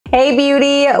Hey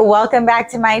beauty, welcome back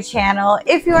to my channel.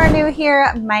 If you are new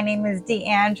here, my name is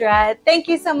Deandra. Thank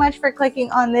you so much for clicking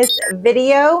on this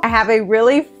video. I have a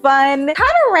really fun, kind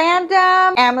of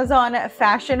random Amazon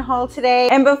fashion haul today.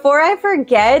 And before I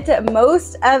forget,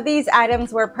 most of these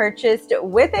items were purchased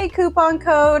with a coupon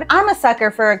code. I'm a sucker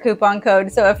for a coupon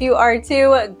code, so if you are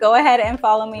too, go ahead and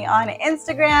follow me on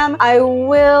Instagram. I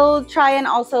will try and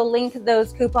also link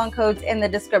those coupon codes in the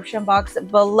description box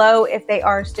below if they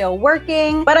are still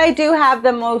working. But I do have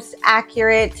the most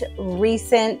accurate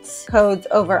recent codes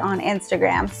over on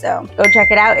Instagram, so go check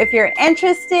it out if you're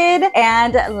interested.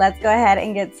 And let's go ahead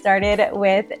and get started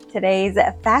with today's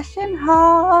fashion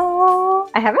haul.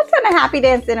 I haven't done a happy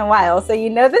dance in a while, so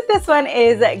you know that this one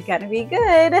is gonna be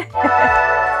good.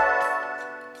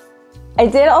 I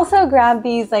did also grab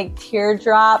these like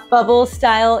teardrop bubble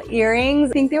style earrings.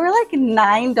 I think they were like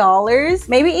 $9,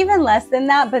 maybe even less than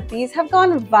that, but these have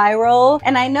gone viral.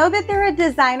 And I know that they're a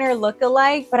designer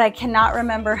lookalike, but I cannot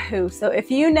remember who. So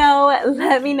if you know,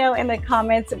 let me know in the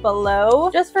comments below,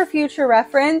 just for future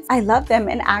reference. I love them,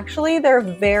 and actually they're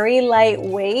very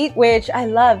lightweight, which I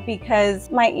love because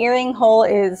my earring hole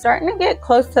is starting to get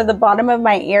close to the bottom of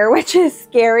my ear, which is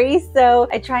scary. So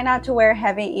I try not to wear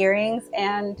heavy earrings,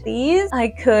 and these I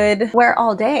could wear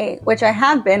all day, which I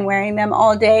have been wearing them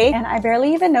all day, and I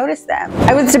barely even noticed them.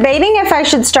 I was debating if I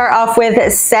should start off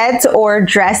with sets or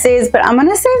dresses, but I'm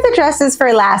gonna save the dresses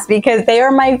for last because they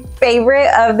are my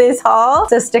favorite of this haul.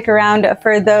 So stick around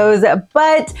for those.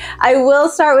 But I will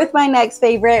start with my next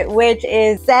favorite, which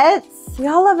is sets. We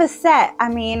all love a set. I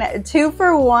mean, 2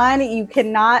 for 1, you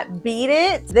cannot beat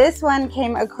it. This one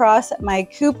came across my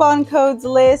coupon codes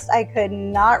list. I could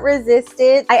not resist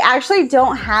it. I actually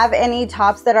don't have any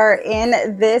tops that are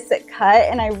in this cut,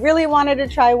 and I really wanted to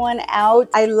try one out.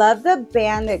 I love the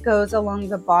band that goes along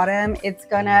the bottom. It's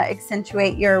gonna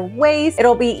accentuate your waist.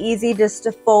 It'll be easy just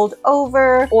to fold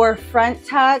over or front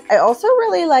tuck. I also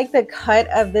really like the cut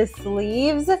of the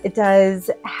sleeves. It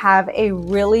does have a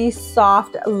really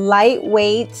soft, lightweight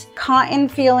cotton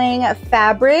feeling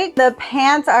fabric. The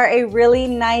pants are a really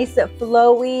nice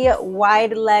flowy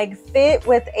wide leg fit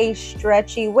with a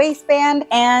stretchy waistband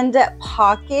and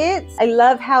pockets. I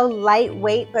love how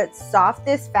lightweight but soft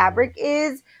this fabric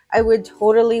is. I would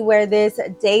totally wear this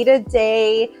day to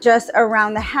day, just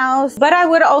around the house, but I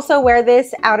would also wear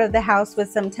this out of the house with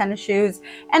some tennis shoes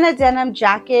and a denim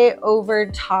jacket over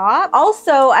top.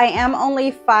 Also, I am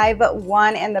only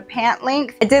 5'1" in the pant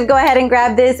length. I did go ahead and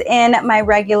grab this in my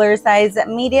regular size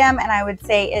medium, and I would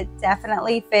say it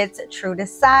definitely fits true to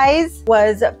size.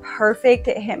 Was perfect.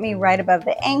 It hit me right above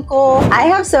the ankle. I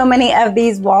have so many of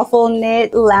these waffle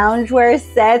knit loungewear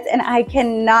sets, and I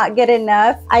cannot get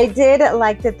enough. I did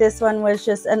like that this one was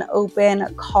just an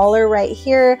open collar right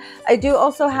here. I do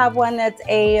also have one that's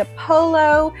a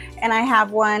polo, and I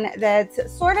have one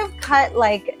that's sort of cut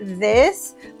like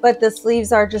this, but the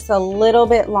sleeves are just a little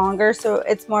bit longer, so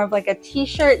it's more of like a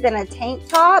t-shirt than a tank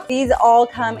top. These all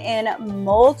come in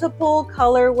multiple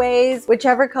colorways,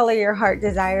 whichever color your heart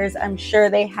desires. I'm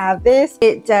sure they have this.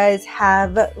 It does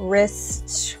have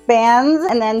wristbands,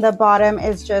 and then the bottom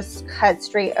is just cut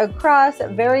straight across.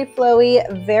 Very flowy,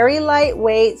 very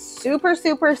lightweight,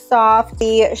 super soft.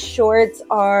 The shorts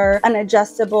are an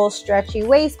adjustable stretchy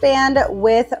waistband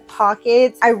with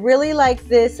pockets. I really like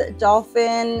this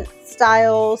dolphin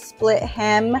style split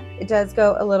hem. It does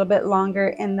go a little bit longer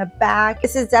in the back.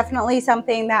 This is definitely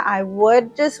something that I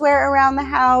would just wear around the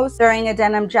house, throwing a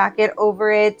denim jacket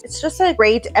over it. It's just a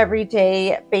great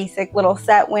everyday basic little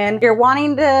set when you're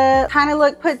wanting to kind of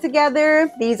look put together.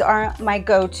 These are my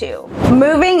go-to.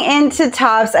 Moving into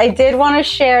tops, I did want to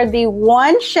share the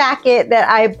one jacket that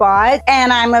I bought,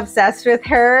 and I'm obsessed with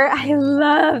her. I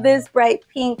love this bright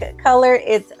pink color.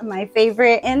 It's my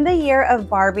favorite. In the year of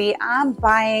Barbie, I'm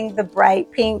buying the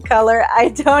bright pink color. I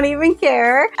don't even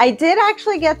care. I did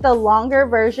actually get the longer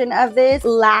version of this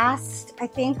last, I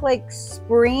think like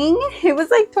spring. It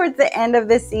was like towards the end of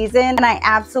the season, and I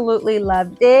absolutely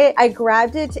loved it. I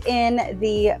grabbed it in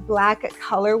the black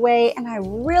colorway, and I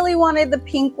really wanted the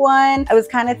pink one. I was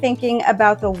kind of thinking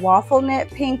about the waffle knit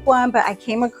pink one, but I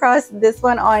came across this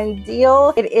one on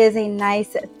deal. It is a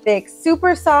nice, thick,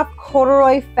 super soft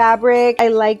corduroy fabric. I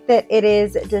like that it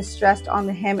is distressed on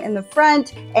the hem in the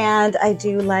front, and I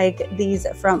do like these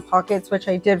front pockets, which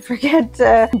I did forget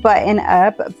to button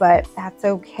up, but that's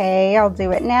okay. I'll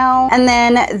do it now. And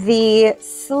then the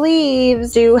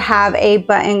sleeves do have a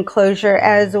button closure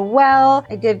as well.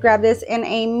 I did grab this in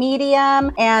a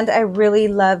medium, and I really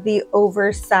love the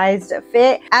oversized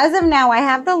fit. As of now, I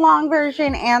have the long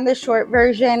version and the short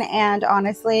version, and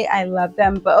honestly, I love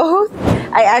them both.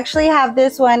 I actually have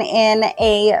this one in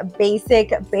a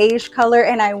basic beige color,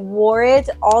 and I wore it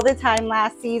all the time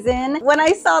last season. When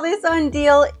I saw this on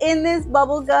deal in this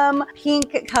bubblegum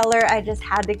pink color, I just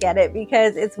had to get it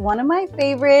because it's one of my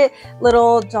favorite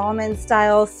little dolman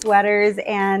style sweaters,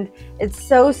 and it's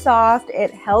so soft.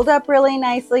 It held up really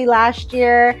nicely last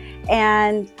year,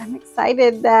 and I'm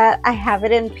excited that I have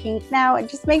it in pink now. It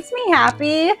just makes me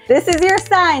happy. This is your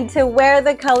sign to wear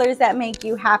the colors that make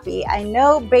you happy. I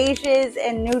know beiges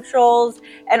and neutrals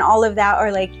and all of that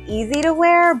are like easy to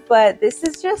wear, but this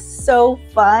is just so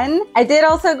fun. I did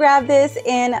also grab this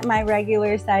in my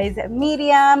regular size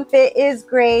medium. Fit is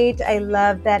great. I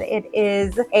love that it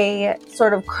is a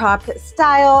sort of cropped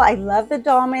style. I love the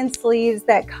dolman sleeves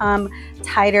that come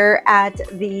tighter at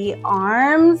the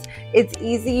arms. It's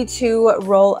easy to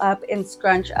roll up and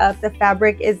scrunch up. The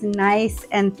fabric is nice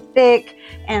and thick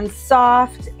and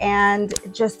soft and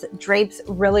just drapes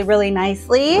really, really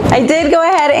nicely. I did go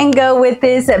ahead and go with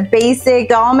this basic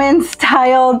dolman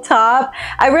style top.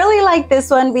 I really like this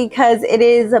one because it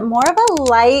is more of a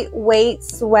lightweight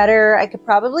sweater. I could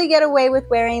probably get away with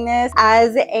wearing this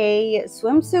as a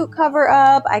swimsuit cover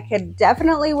up. I could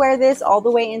definitely wear this all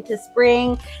the way into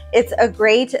spring. It's a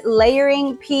great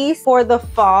layering piece for the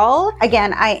fall.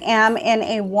 Again, I am in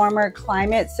a warmer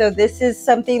climate, so this is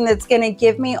something that's going to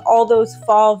give me all those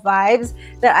fall vibes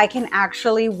that I can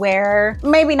actually wear,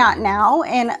 maybe not now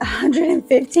in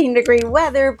 115-degree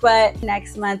weather, but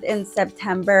next month in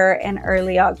September and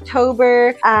early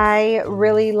October. I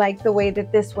really like the way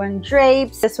that this one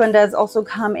drapes. This one does also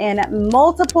come in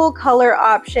multiple color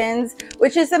options,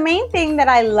 which is the main thing that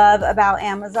I love about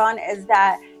Amazon, is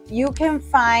that you can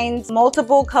find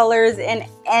multiple colors in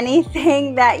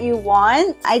anything that you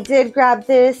want. I did grab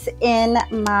this in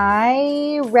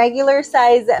my regular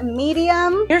size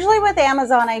medium. Usually with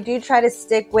Amazon, I do try to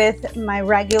stick with my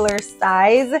regular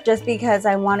size just because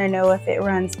I want to know if it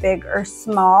runs big or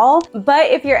small.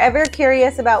 But if you're ever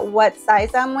curious about what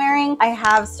size I'm wearing, I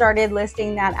have started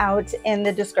listing that out in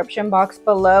the description box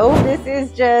below. This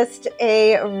is just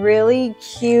a really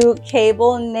cute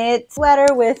cable knit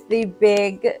sweater with the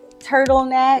big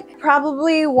turtleneck.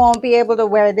 Probably won't be able to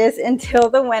wear this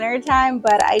until the winter time,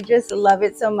 but I just love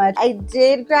it so much. I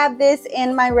did grab this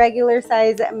in my regular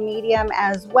size medium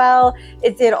as well.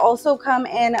 It did also come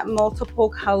in multiple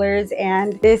colors,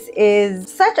 and this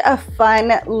is such a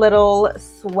fun little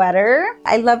sweater.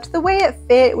 I loved the way it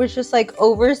fit. It was just like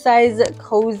oversized,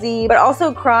 cozy, but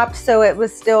also cropped, so it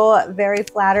was still very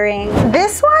flattering.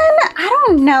 This one, I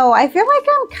don't know. I feel like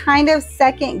I'm kind of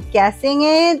second guessing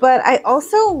it, but I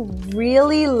also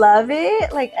really love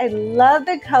it. Like, I love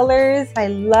the colors. I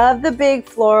love the big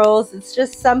florals. It's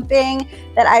just something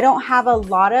that I don't have a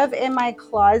lot of in my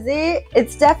closet.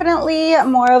 It's definitely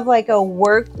more of like a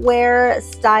workwear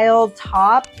style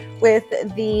top with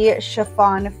the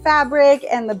chiffon fabric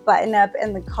and the button up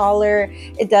and the collar.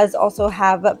 It does also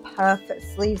have puff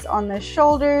sleeves on the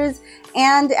shoulders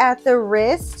and at the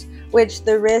wrist, which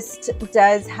the wrist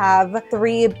does have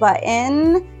 3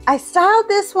 buttons. I styled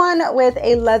this one with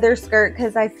a leather skirt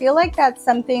because I feel like that's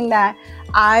something that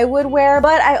I would wear,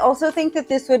 but I also think that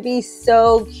this would be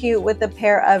so cute with a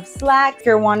pair of slacks. If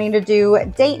you're wanting to do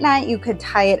date night, you could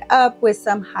tie it up with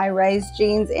some high-rise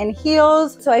jeans and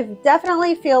heels. So I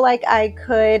definitely feel like I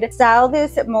could style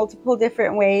this multiple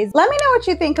different ways. Let me know what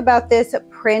you think about this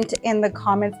print in the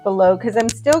comments below, because I'm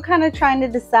still kind of trying to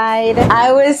decide.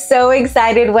 I was so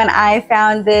excited when I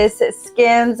found this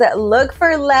Skims Look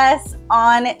for Less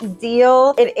on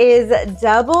deal. It is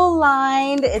double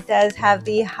lined. It does have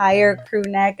the higher crew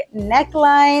neck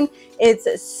neckline.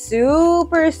 It's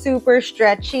super, super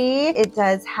stretchy. It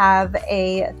does have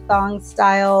a thong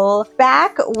style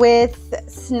back with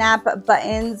snap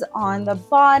buttons on the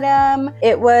bottom.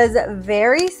 It was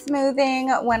very smoothing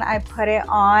when I put it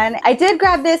on. I did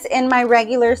grab this in my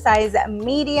regular size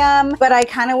medium, but I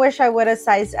kind of wish I would have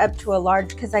sized up to a large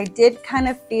because I did kind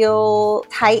of feel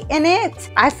tight in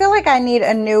it. I feel like I need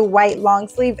a new white long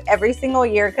sleeve every single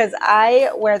year because I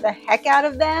wear the heck out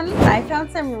of them. I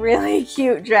found some really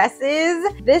cute dresses.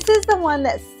 This is the one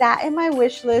that sat in my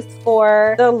wish list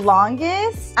for the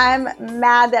longest. I'm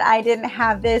mad that I didn't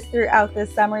have this throughout the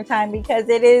summertime because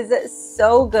it is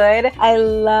so good. I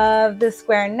love the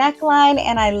square neckline,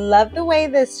 and I love the way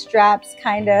the straps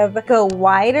kind of go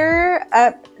wider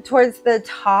up towards the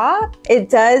top. It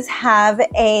does have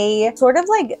a sort of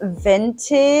like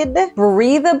vented,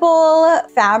 breathable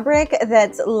fabric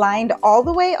that's lined all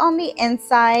the way on the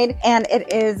inside, and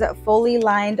it is fully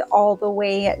lined all the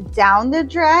way down the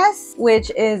dress,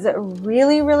 which is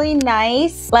really, really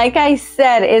nice. Like I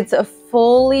said, it's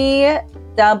fully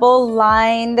double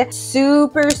lined,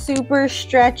 super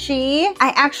stretchy.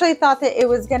 I actually thought that it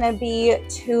was gonna be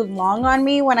too long on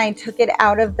me when I took it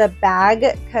out of the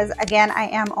bag, because again, I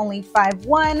am only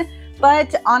 5'1".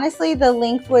 But honestly, the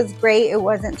length was great. It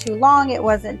wasn't too long, it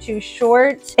wasn't too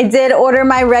short. I did order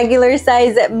my regular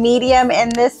size medium in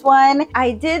this one.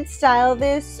 I did style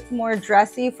this more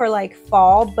dressy for like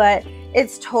fall, but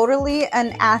it's totally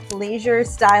an athleisure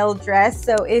style dress.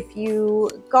 So if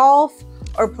you golf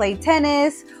or play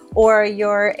tennis, or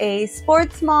you're a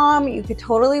sports mom, you could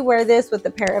totally wear this with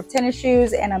a pair of tennis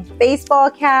shoes and a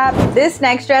baseball cap. This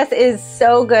next dress is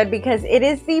so good because it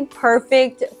is the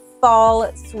perfect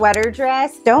fall sweater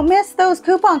dress. Don't miss those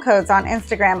coupon codes on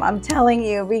Instagram, I'm telling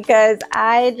you, because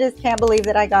I just can't believe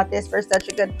that I got this for such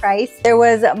a good price. There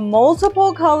was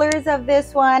multiple colors of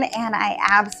this one and I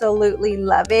absolutely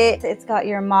love it. It's got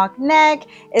your mock neck,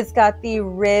 it's got the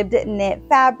ribbed knit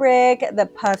fabric, the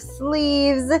puff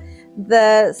sleeves,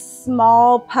 the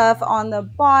small puff on the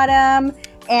bottom,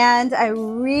 and I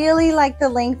really like the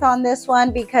length on this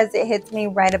one because it hits me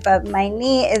right above my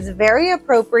knee. It's very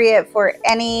appropriate for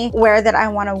anywhere that I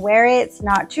want to wear it. It's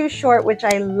not too short, which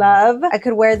I love. I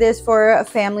could wear this for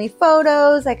family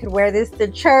photos. I could wear this to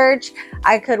church.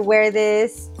 I could wear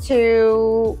this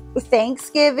to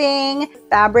Thanksgiving.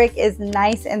 Fabric is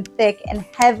nice and thick and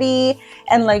heavy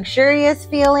and luxurious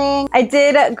feeling. I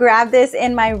did grab this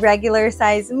in my regular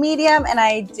size medium and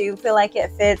I do feel like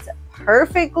it fits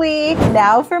perfectly.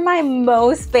 Now for my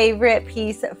most favorite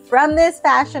piece from this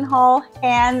fashion haul,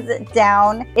 hands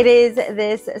down. It is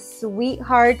this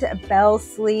Sweetheart bell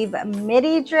sleeve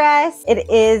midi dress. It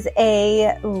is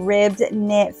a ribbed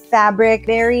knit fabric,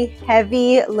 very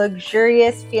heavy,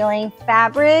 luxurious feeling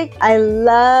fabric. I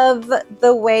love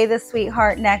the way the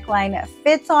Sweetheart neckline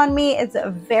fits on me. It's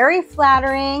very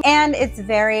flattering and it's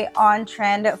very on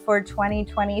trend for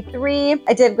 2023.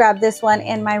 I did grab this one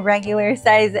in my regular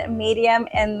size medium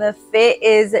and the fit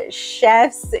is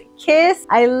chef's kiss.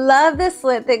 I love the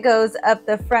slit that goes up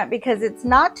the front because it's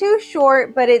not too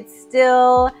short, but it's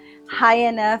still high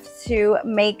enough to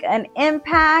make an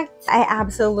impact. I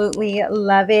absolutely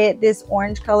love it. This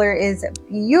orange color is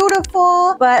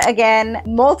beautiful, but again,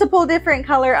 multiple different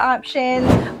color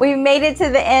options. We've made it to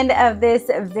the end of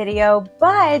this video,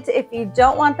 but if you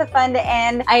don't want the fun to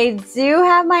end, I do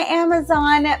have my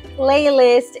Amazon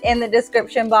playlist in the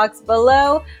description box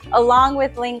below, along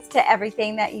with links to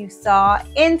everything that you saw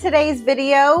in today's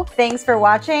video. Thanks for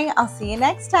watching. I'll see you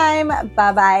next time.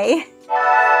 Bye-bye.